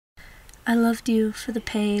I loved you for the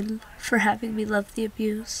pain, for having me love the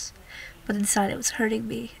abuse, but inside it was hurting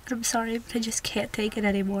me, and I'm sorry, but I just can't take it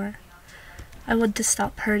anymore. I want to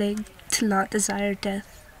stop hurting, to not desire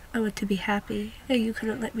death. I want to be happy, and you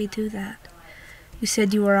couldn't let me do that. You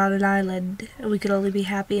said you were on an island, and we could only be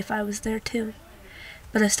happy if I was there too.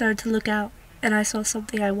 But I started to look out, and I saw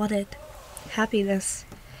something I wanted. Happiness.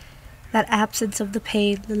 That absence of the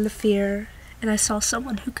pain and the fear, and I saw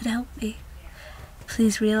someone who could help me.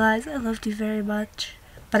 Please realize I loved you very much,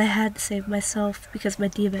 but I had to save myself because my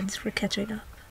demons were catching up.